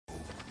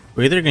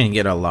We're either going to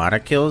get a lot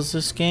of kills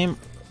this game,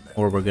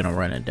 or we're going to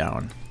run it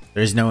down.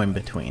 There's no in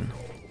between.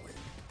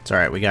 It's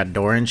alright, we got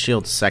Doran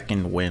Shield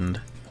second wind.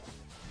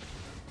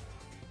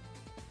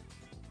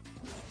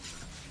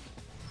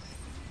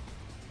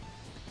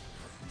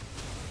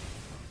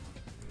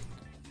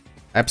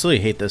 I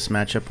absolutely hate this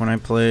matchup when I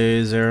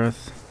play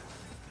XERATH.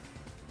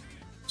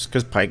 Just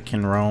because Pyke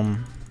can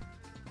roam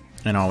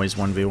and always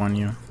 1v1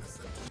 you.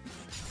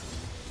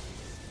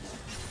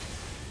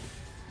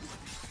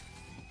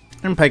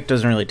 And Pyke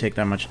doesn't really take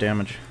that much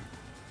damage.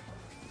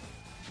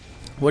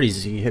 What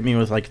is he? Hit me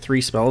with like 3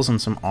 spells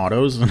and some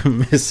autos and I'm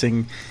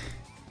missing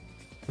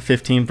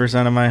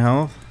 15% of my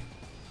health?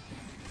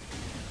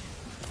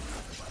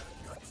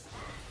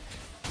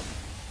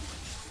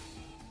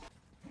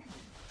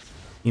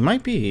 He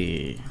might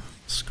be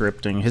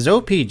scripting. His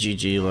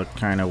OPGG looked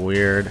kind of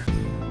weird.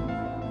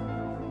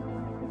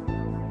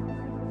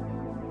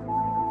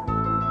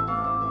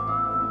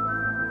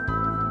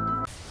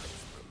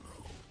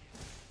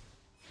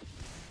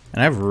 And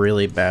I have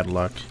really bad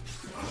luck.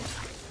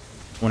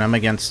 When I'm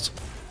against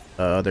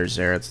other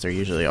XERATHs, they're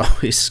usually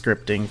always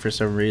scripting for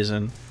some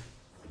reason.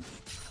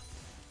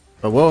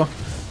 But we'll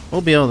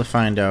be able to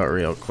find out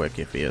real quick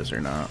if he is or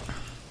not.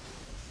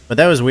 But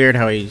that was weird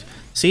how he...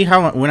 See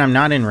how when I'm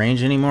not in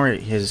range anymore,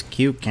 his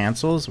Q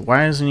cancels?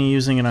 Why isn't he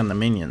using it on the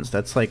minions?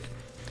 That's like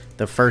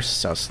the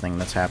first sus thing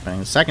that's happening.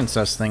 The second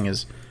sus thing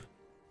is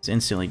it's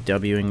instantly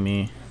Wing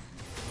me.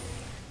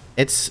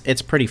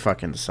 It's pretty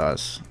fucking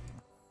sus.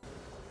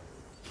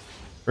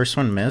 First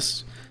one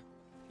missed.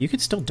 You could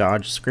still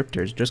dodge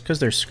scripters. Just because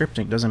they're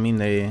scripting doesn't mean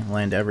they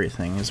land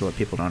everything, is what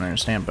people don't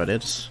understand. But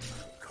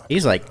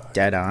he's like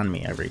dead on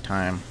me every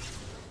time.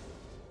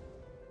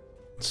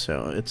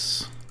 So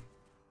it's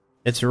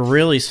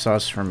really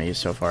sus for me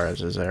so far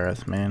as a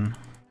XERATH, man.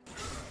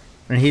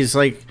 And he's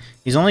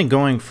only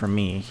going for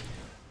me.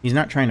 He's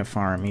not trying to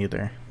farm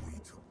either.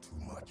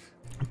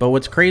 But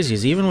what's crazy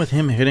is even with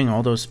him hitting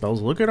all those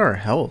spells, look at our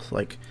health.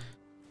 Like,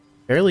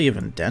 barely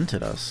even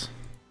dented us.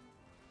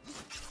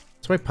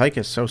 That's why Pyke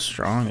is so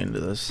strong into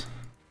this.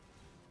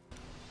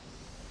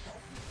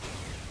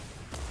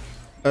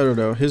 I don't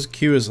know. His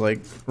Q is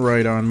like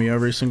right on me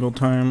every single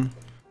time.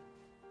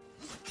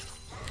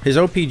 His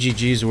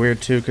OPGG is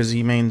weird too because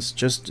he mains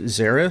just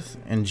XERATH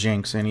and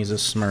Jinx and he's a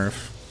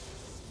Smurf.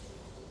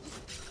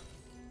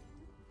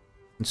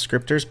 And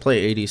scripters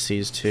play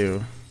ADCs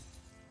too.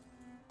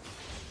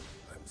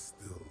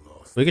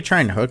 We could try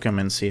and hook him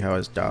and see how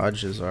his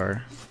dodges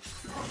are.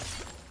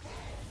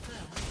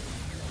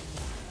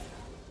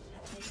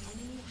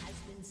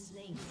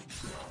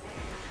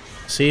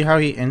 See how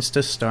he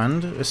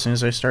insta-stunned as soon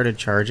as I started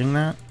charging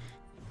that?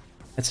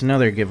 That's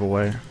another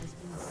giveaway.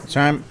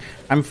 So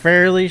I'm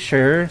fairly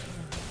sure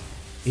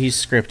he's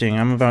scripting.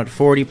 I'm about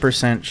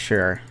 40%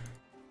 sure.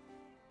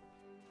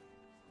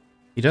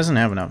 He doesn't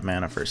have enough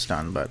mana for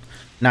stun, but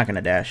I'm not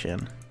gonna dash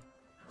in.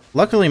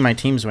 Luckily my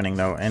team's winning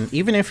though, and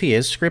even if he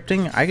is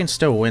scripting, I can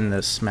still win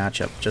this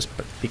matchup just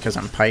because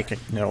I'm Pyke, you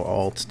know,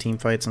 alt, team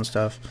fights and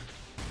stuff.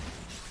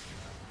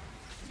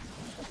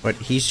 But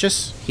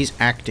he's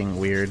acting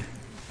weird.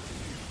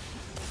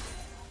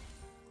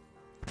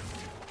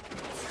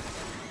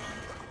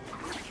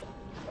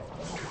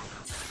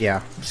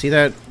 Yeah, see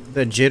that,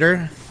 the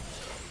jitter?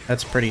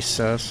 That's pretty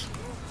sus.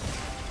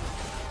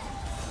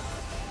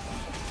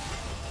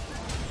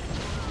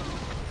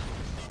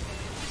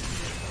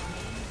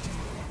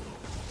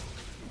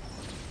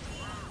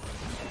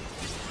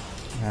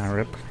 Ah,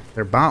 rip.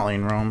 Their bot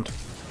lane roamed.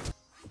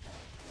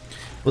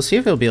 We'll see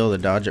if he'll be able to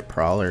dodge at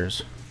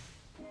Prowlers.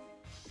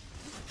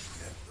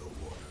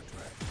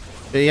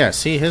 But yeah,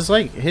 see,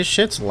 his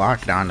shit's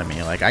locked onto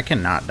me. Like, I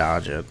cannot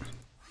dodge it.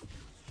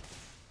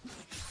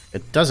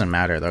 It doesn't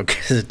matter though,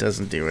 because it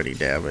doesn't do any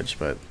damage,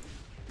 but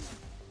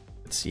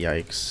it's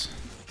yikes.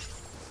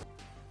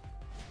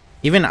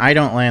 Even I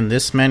don't land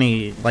this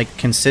many, like,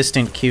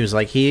 consistent Qs.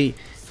 Like, he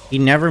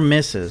never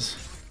misses.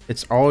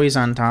 It's always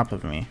on top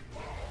of me.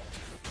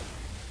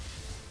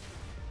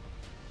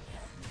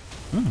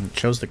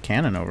 Chose the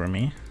cannon over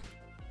me.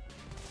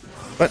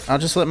 But I'll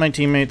just let my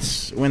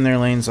teammates win their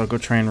lanes. I'll go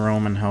try and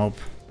roam and help.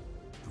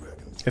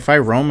 If I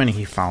roam and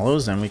he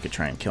follows, then we could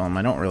try and kill him.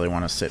 I don't really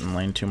want to sit in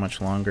lane too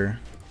much longer.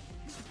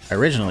 I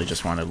originally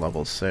just wanted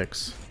level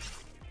 6.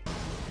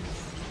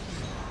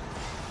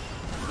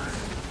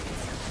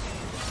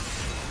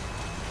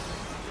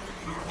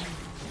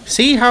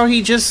 See how he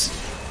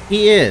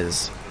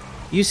is.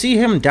 You see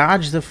him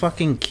dodge the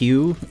fucking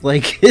Q?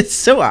 Like, it's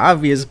so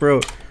obvious,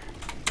 bro.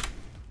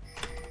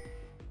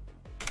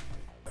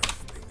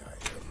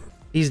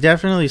 He's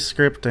definitely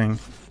scripting.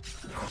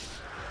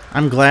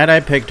 I'm glad I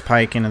picked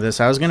Pyke into this.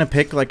 I was gonna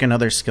pick like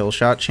another skill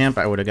shot champ.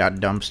 I would have got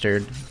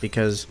dumpstered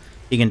because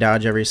he can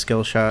dodge every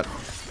skill shot,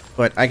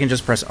 but I can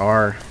just press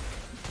R.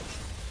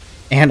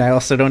 And I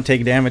also don't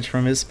take damage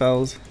from his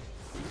spells.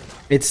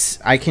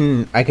 I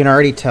can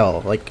already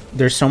tell. Like,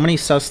 there's so many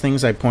sus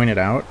things I pointed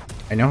out.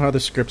 I know how the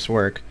scripts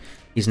work.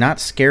 He's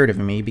not scared of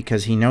me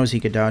because he knows he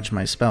could dodge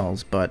my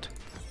spells, but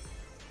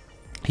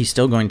he's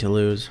still going to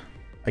lose.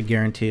 I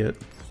guarantee it.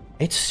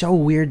 It's so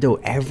weird though.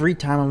 Every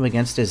time I'm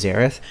against a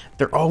XERATH,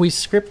 they're always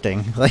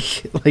scripting,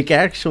 like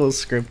actual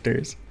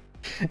scripters,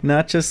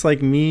 not just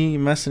like me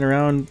messing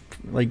around,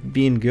 like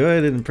being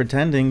good and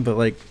pretending. But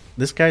like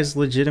this guy's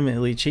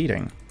legitimately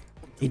cheating.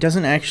 He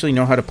doesn't actually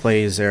know how to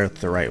play XERATH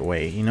the right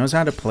way. He knows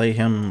how to play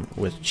him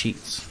with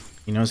cheats.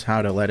 He knows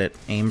how to let it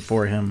aim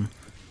for him,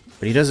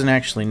 but he doesn't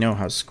actually know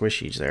how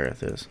squishy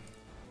XERATH is.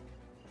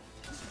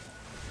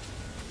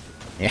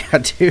 Yeah,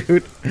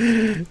 dude.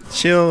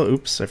 Chill.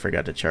 Oops, I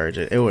forgot to charge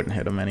it. It wouldn't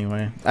hit him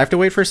anyway. I have to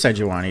wait for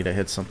Sejuani to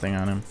hit something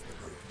on him.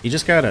 He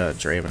just got a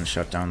Draven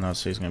shutdown though,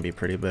 so he's going to be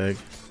pretty big.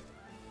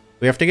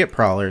 We have to get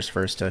Prowlers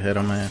first to hit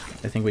him. I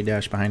think we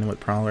dash behind him with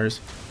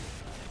Prowlers.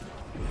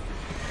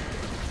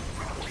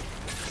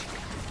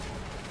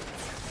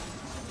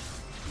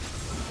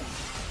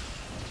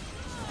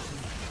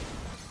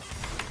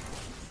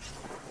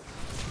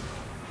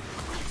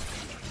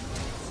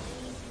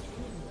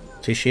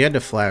 See, she had to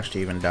flash to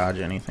even dodge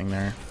anything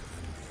there.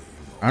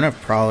 I don't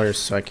have Prowlers,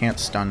 so I can't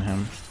stun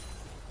him.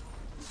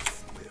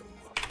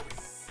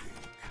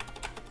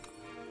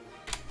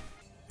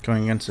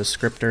 Going against a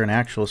scripter, an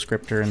actual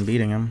scripter, and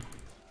beating him.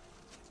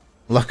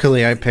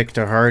 Luckily, I picked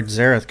a hard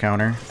XERATH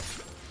counter.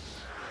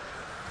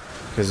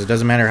 Because it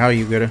doesn't matter how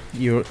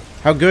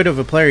how good of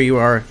a player you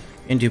are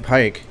into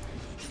Pyke,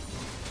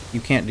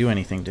 you can't do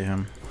anything to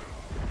him.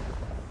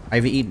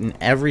 I've eaten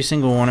every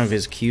single one of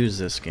his Qs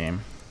this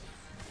game.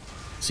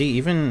 See,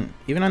 even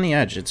on the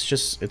edge,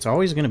 it's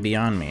always going to be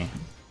on me.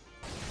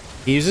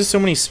 He uses so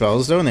many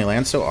spells, though, and they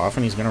land so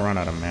often, he's going to run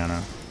out of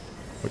mana.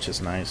 Which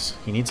is nice.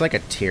 He needs, like, a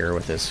tier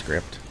with his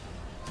script.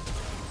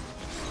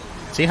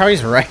 See how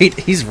he's right?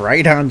 He's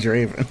right on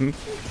Draven.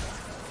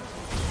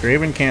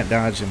 Draven can't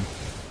dodge him.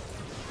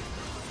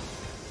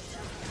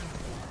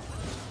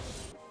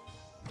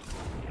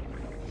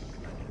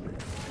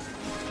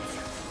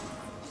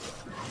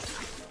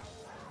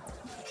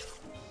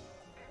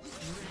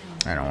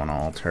 I don't want to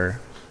ult her.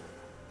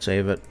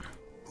 Save it.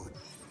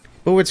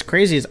 But what's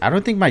crazy is I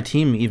don't think my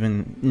team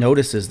even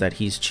notices that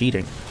he's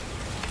cheating.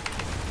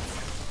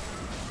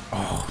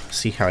 Oh,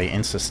 see how he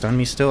insta-stunned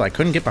me still? I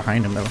couldn't get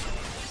behind him though.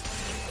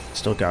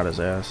 Still got his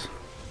ass.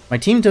 My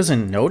team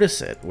doesn't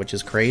notice it, which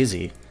is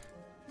crazy.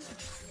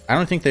 I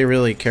don't think they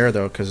really care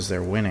though because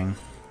they're winning.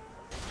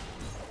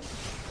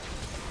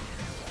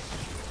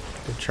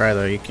 Good try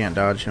though, you can't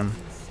dodge him.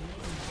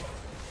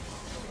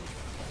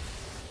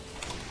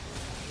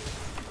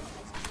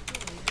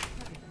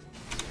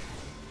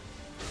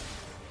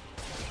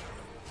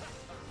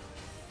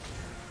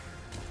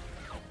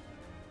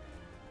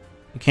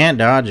 You can't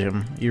dodge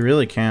him. You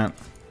really can't.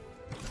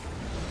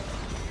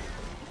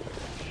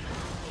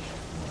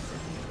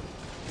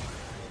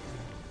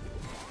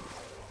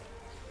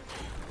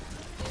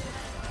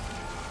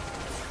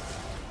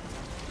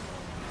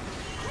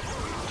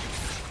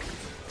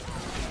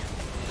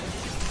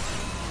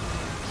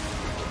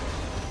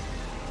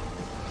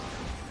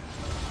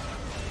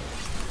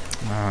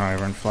 Oh,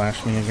 everyone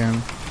flashed me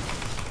again.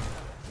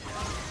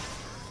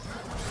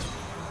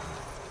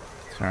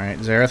 Alright,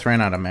 XERATH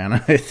ran out of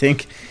mana, I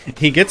think.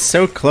 He gets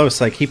so close,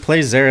 like, he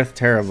plays XERATH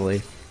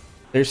terribly.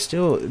 They're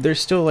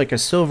still like a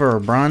silver or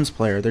bronze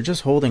player, they're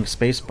just holding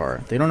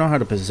spacebar. They don't know how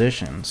to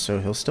position, so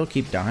he'll still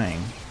keep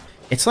dying.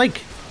 It's like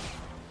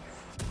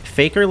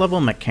Faker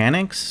level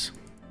mechanics,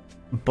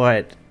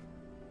 but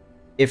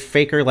if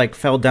Faker, like,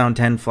 fell down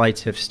 10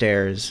 flights of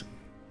stairs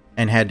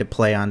and had to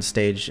play on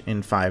stage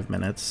in 5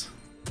 minutes.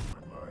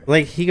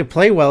 Like, he could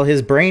play well,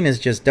 his brain is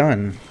just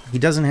done. He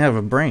doesn't have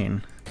a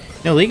brain.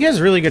 No, League has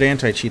really good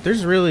anti-cheat.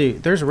 There's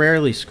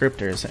rarely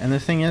scripters, and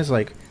the thing is,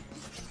 like,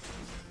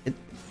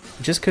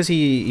 just because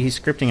he's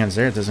scripting on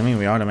XERATH doesn't mean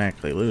we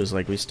automatically lose.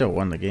 Like, we still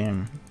won the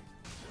game.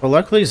 But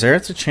luckily,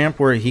 XERATH's a champ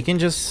where he can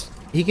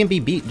be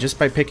beat just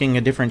by picking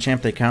a different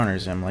champ that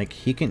counters him. Like,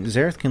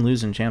 XERATH can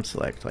lose in champ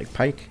select. Like,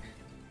 Pyke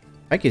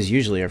is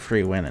usually a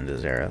free win into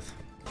XERATH.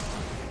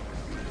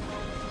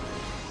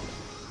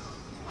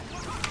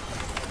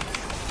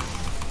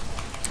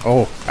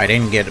 Oh, I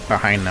didn't get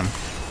behind them.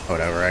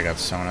 Whatever, I got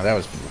Sona. That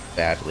was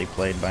badly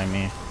played by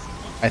me.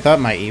 I thought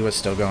my E was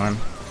still going.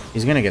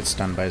 He's gonna get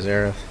stunned by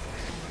XERATH.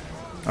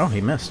 Oh,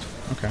 he missed.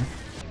 Okay.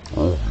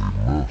 Oh, he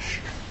missed.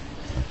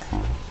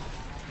 Okay.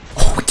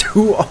 Oh,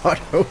 2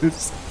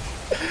 autos!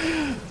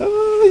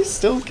 Oh, he's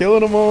still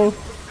killing them all.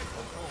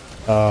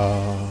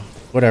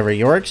 Whatever,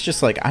 Yorick's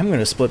just like, I'm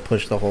gonna split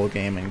push the whole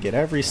game and get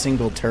every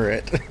single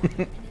turret.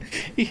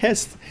 He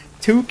has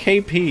 2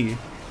 KP,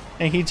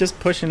 and he's just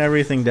pushing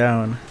everything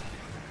down.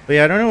 But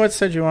yeah, I don't know what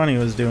Sejuani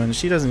was doing.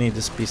 She doesn't need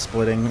to be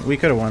splitting. We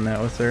could have won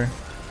that with her.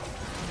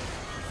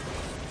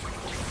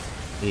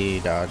 He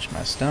dodged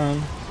my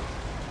stun.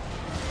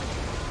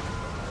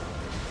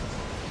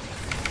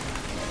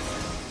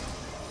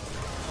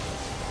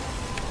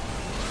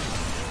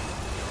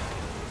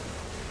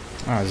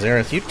 Oh,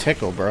 XERATH, you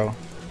tickle, bro.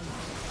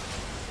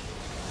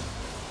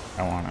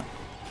 I want it.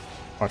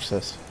 Watch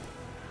this.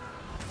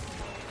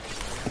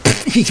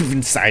 He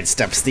even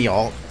sidesteps the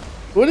ult.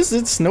 What is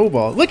it,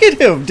 snowball? Look at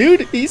him,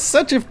 dude! He's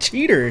such a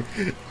cheater!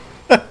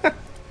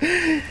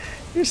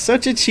 You're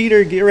such a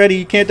cheater. Get ready.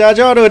 You can't dodge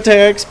auto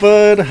attacks,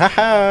 bud.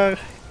 Haha.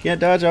 Can't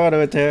dodge auto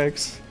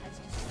attacks.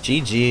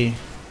 GG.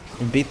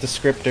 You beat the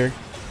scripter.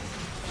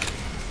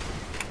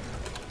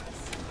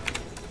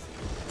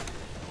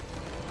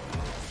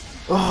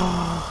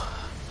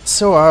 Oh,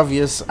 so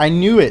obvious. I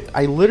knew it.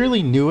 I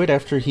literally knew it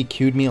after he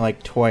queued me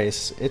like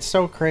twice. It's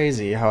so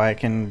crazy how I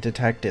can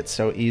detect it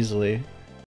so easily.